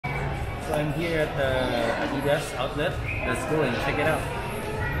So I'm here at the Adidas outlet. Let's go and check it out.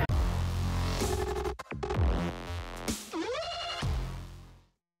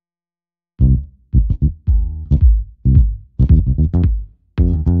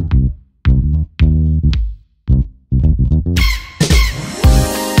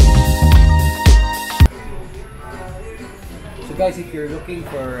 So guys, if you're looking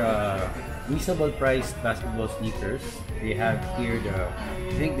for reasonable priced basketball sneakers, they have here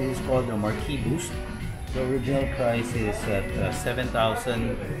I think this is called the Marquee Boost. The original price is at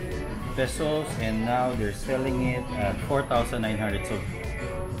 7,000 pesos and now they're selling it at 4,900, so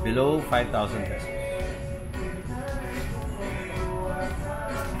below 5,000 pesos.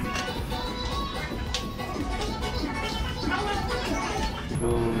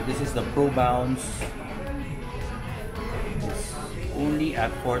 So this is the Pro Bounce. It's only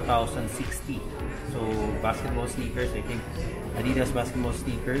at 4,060. So basketball sneakers, I think Adidas basketball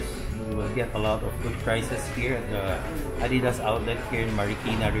sneakers, you will get a lot of good prices here at the Adidas outlet here in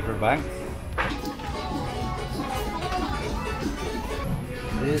Marikina River Banks.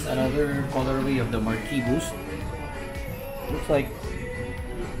 This is another colorway of the Marquee Boost. Looks like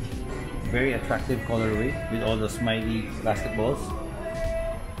very attractive colorway with all the smiley basketballs.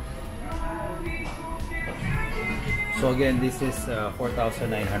 So again, this is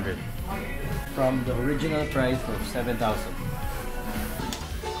 4,900 from the original price of 7,000.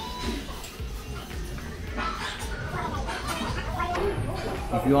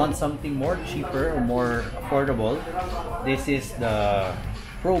 If you want something more cheaper or more affordable, this is the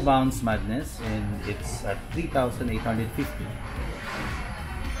Pro Bounce Madness and it's at 3,850.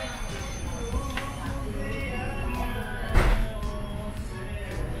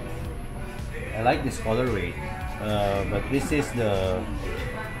 I like this colorway, but this is the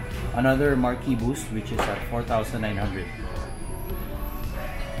another Marquee Boost which is at 4,900.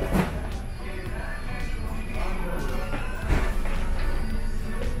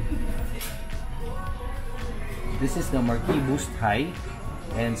 This is the Marquee Boost High,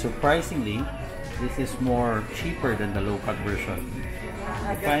 and surprisingly, this is more cheaper than the low-cut version.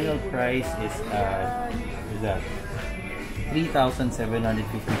 The final price is that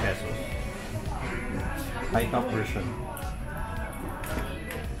 3,750 pesos. High top version.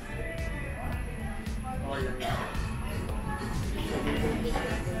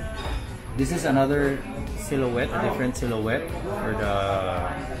 This is another silhouette, a different silhouette for the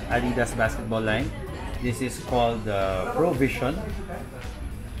Adidas basketball line. This is called the Pro Vision.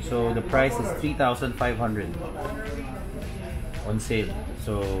 So the price is 3,500 on sale.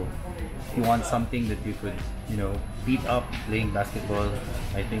 So if you want something that you could, beat up playing basketball,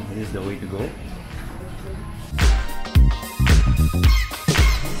 I think this is the way to go.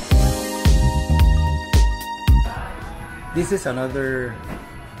 This is another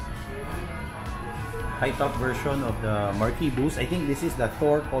high top version of the Marquee Boost. I think this is the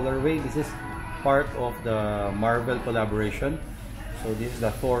Thor colorway. This is part of the Marvel collaboration. So this is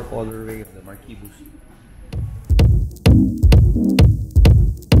the Thor colorway of the Marquee Boost.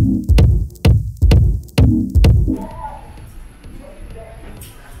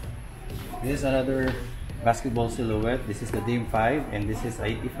 This is another basketball silhouette. This is the Dame 5 and this is,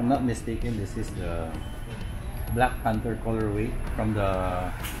 if I'm not mistaken, this is the Black Panther colorway from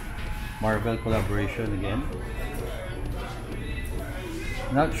the Marvel collaboration again.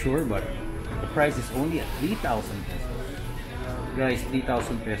 Not sure, but the price is only at 3,000 pesos. Guys,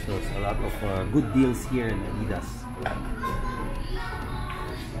 3,000 pesos. A lot of good deals here in Adidas.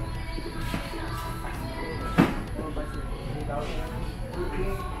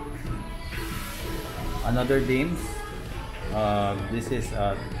 Another Dames. This is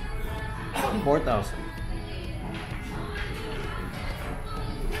 4,000.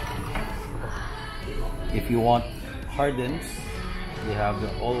 If you want Hardens, we have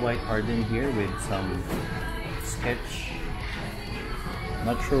the all-white Harden here with some sketch.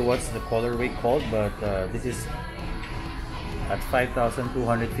 Not sure what's the colorway called, but this is at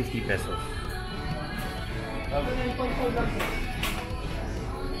 5,250 pesos.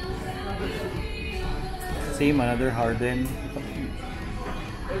 Same, another Harden.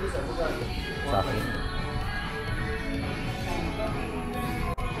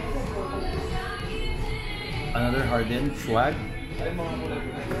 Another Harden swag,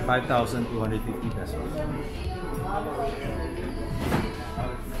 5,250 pesos.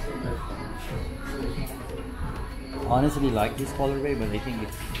 Honestly, like this colorway, but I think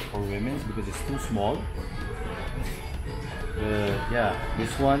it's for women's because it's too small. Yeah,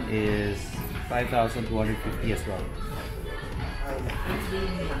 this one is 5,250 as well.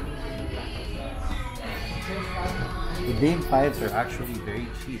 The Dame 5s are actually very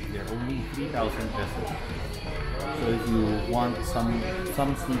cheap. They're only 3,000 pesos. So if you want some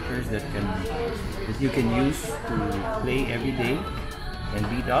sneakers that you can use to play every day and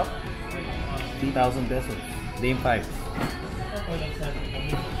beat up, 3,000 pesos. Dame 5s.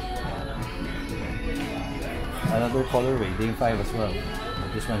 Another colorway, Dame 5 as well.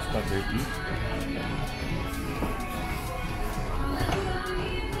 But this one's quite dirty.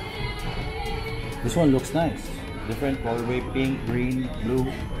 This one looks nice. Different colorway, pink, green,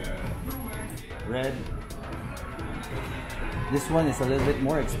 blue, red. This one is a little bit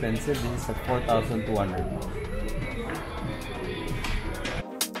more expensive. This is at 4,200.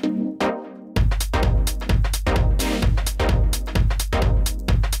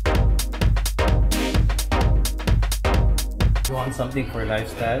 If you want something for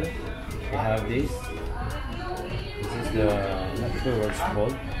lifestyle, you have this. This is the, I'm not sure what it's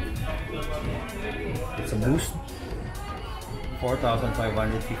called. It's a Boost,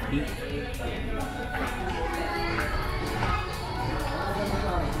 4,550.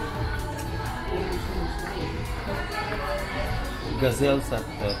 Gazelles at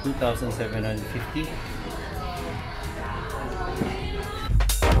 2,750.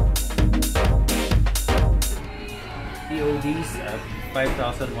 PODs at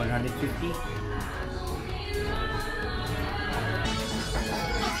 5,150.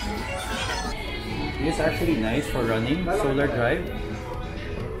 It is actually nice for running, solar drive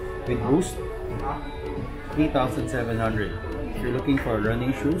with Boost, 3,700. If you're looking for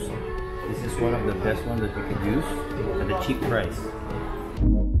running shoes, this is one of the best ones that you could use at a cheap price.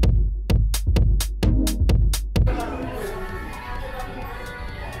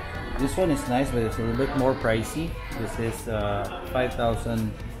 This one is nice, but it's a little bit more pricey. This is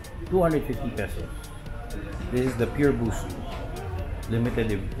 5,250 pesos. This is the Pure Boost.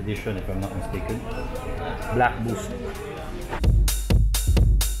 Limited edition, if I'm not mistaken. Black Boost.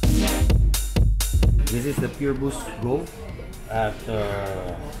 This is the Pure Boost Go at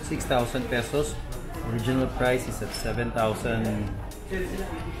 6,000 pesos. Original price is at 7,000. I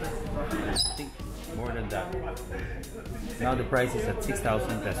think more than that. Now the price is at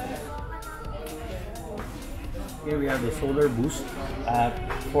 6,000 pesos. Here we have the Solar Boost at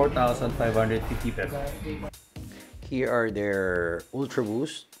 4,550 pesos. Here are their Ultra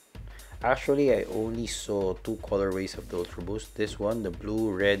Boost. Actually, I only saw two colorways of the Ultra Boost. This one, the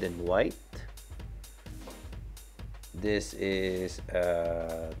blue, red, and white. This is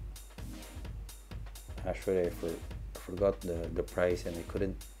actually I forgot the price and I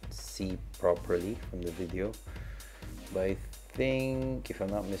couldn't see properly from the video. But I think, if I'm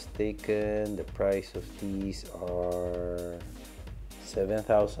not mistaken, the price of these are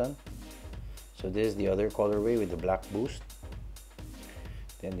 7,000. So this is the other colorway with the black Boost.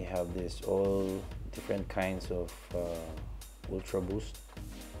 Then they have this all different kinds of Ultra Boost.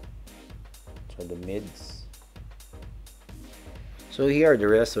 So the mids. So here are the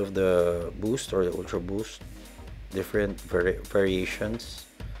rest of the Boost or the Ultra Boost. Different variations.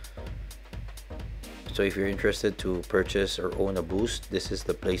 So if you're interested to purchase or own a Boost, this is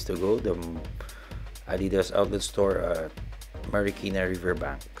the place to go. The Adidas outlet store at Marikina River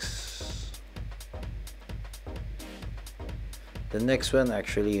Banks. The next one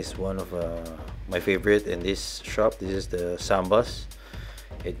actually is one of my favorite in this shop. This is the Sambas.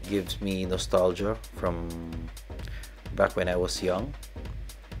 It gives me nostalgia from back when I was young.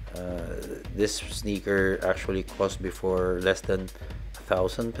 This sneaker actually cost before less than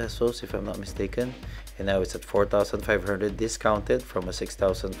 1,000 pesos, if I'm not mistaken, and now it's at 4,500, discounted from a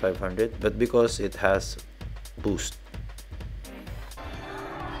 6,500, but because it has Boost.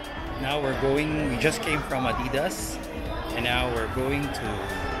 Now we just came from Adidas, and now we're going to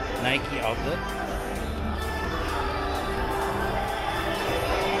Nike outlet.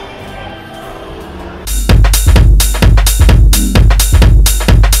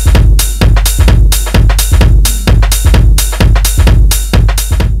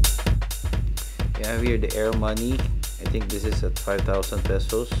 You have here the Air Money. I think this is at 5,000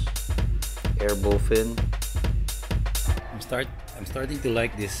 pesos. Air Bowfin. I'm starting to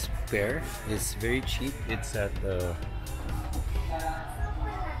like this pair. It's very cheap. It's at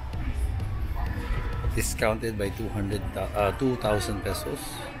discounted by 2,000 pesos.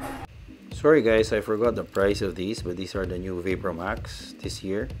 Sorry guys, I forgot the price of these, but these are the new Vapor Max this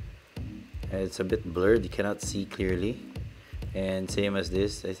year. It's a bit blurred, you cannot see clearly. And same as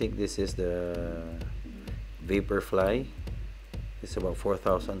this, I think this is the Vaporfly. It's about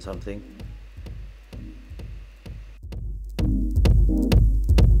 4,000 something.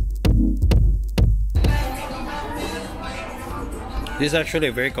 This is actually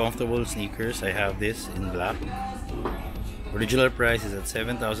a very comfortable sneakers. I have this in black. Original price is at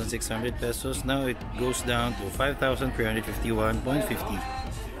 7,600 pesos. Now it goes down to 5,351.50.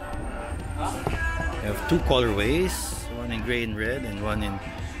 We have two colorways, one in gray and red and one in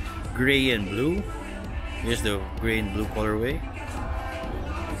gray and blue. Here's the gray and blue colorway.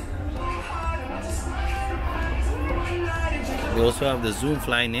 We also have the Zoom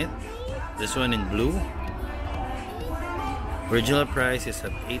Flyknit, this one in blue. Original price is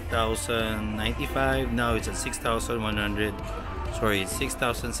at 8,095. Now it's at 6,100. Sorry, it's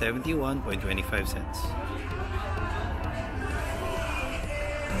 6,071.25 cents.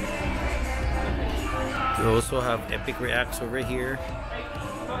 We also have Epic Reacts over here.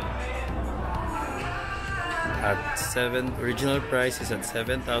 At original price is at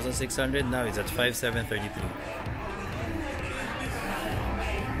 7,600. Now it's at 5,733.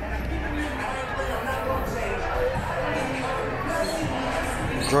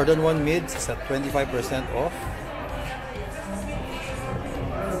 Jordan 1 mids is at 25% off.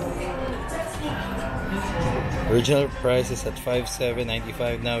 Original price is at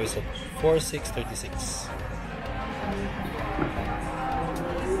 5,795. Now it's at 4,636.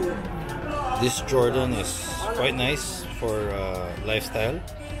 This Jordan is quite nice for lifestyle.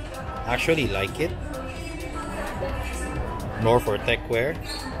 Actually like it. More for tech wear.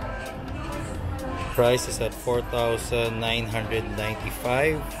 Price is at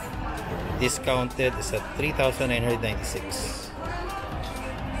 4,995. Discounted is at 3,996.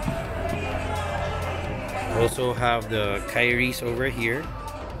 Also have the Kyries over here.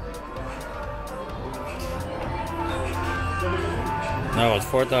 Now it's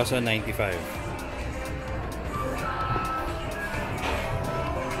 4,095.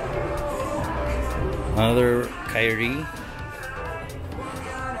 Another Kyrie.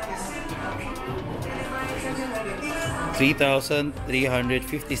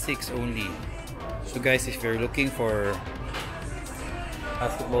 $3,356 only. So guys, if you're looking for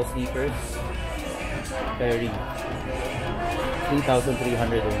basketball sneakers, Kyrie,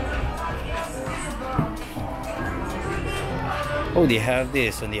 3,300 only. Oh, they have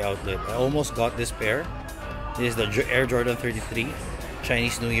this on the outlet. I almost got this pair. This is the Air Jordan 33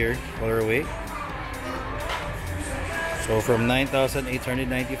 Chinese New Year colorway. So from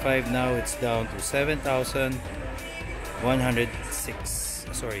 9,895, now it's down to 7,106.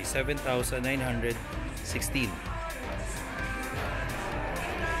 Sorry, 7,916.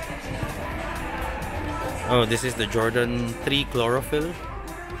 Oh, this is the Jordan 3 Chlorophyll.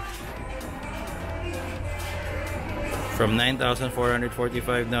 From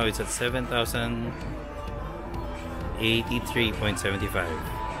 9,445, now it's at 7,083.75.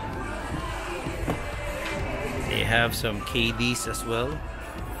 They have some KDs as well.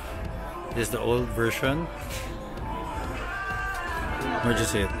 This is the old version. What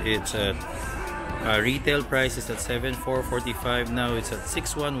is it? It's a retail price is at 7,445. Now it's at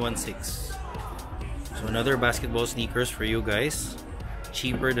 6,116. So another basketball sneakers for you guys,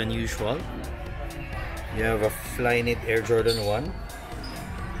 cheaper than usual. You have a Flyknit Air Jordan 1.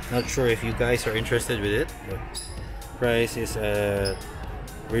 Not sure if you guys are interested with it, but price is at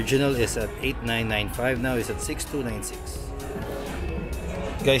original is at 8,995. Now it's at 6,296.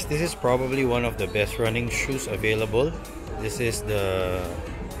 Guys, this is probably one of the best running shoes available. This is the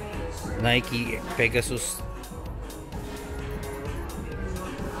Nike Pegasus.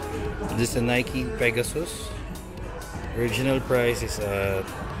 This is the Nike Pegasus. Original price is at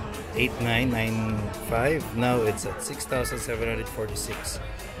 8,995. Now it's at 6,746.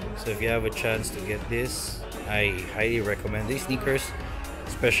 So if you have a chance to get this, I highly recommend these sneakers,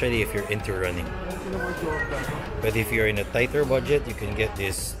 especially if you're into running. But if you're in a tighter budget, you can get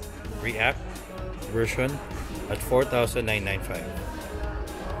this React version at 4,995.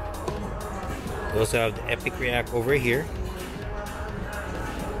 We also have the Epic React over here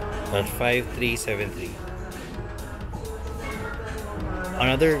at 5,373.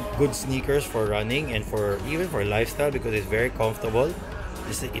 Another good sneakers for running and for even for lifestyle because it's very comfortable.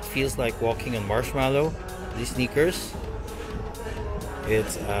 It feels like walking on marshmallow. These sneakers,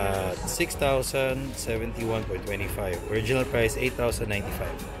 it's 6,071.25. Original price 8,095.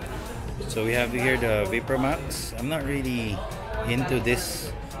 So we have here the Vapor Max. I'm not really into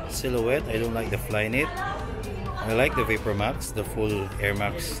this silhouette. I don't like the Flyknit. I like the Vapor Max, the full Air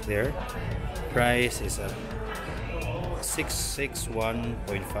Max there. Price is at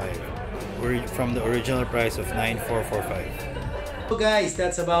 661.5 from the original price of 9,445. So guys,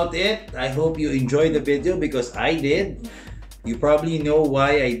 that's about it. I hope you enjoyed the video because I did. You probably know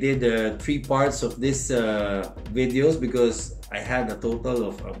why I did 3 parts of this videos, because I had a total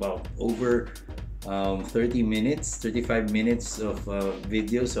of about over 30 minutes, 35 minutes of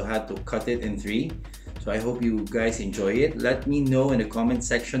video, so I had to cut it in 3. So I hope you guys enjoy it. Let me know in the comment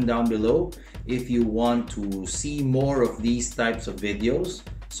section down below if you want to see more of these types of videos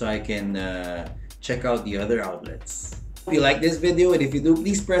so I can check out the other outlets. If you like this video, and if you do,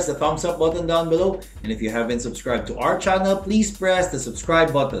 please press the thumbs up button down below. And if you haven't subscribed to our channel, please press the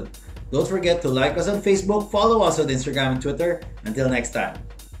subscribe button. Don't forget to like us on Facebook, follow us on Instagram and Twitter. Until next time.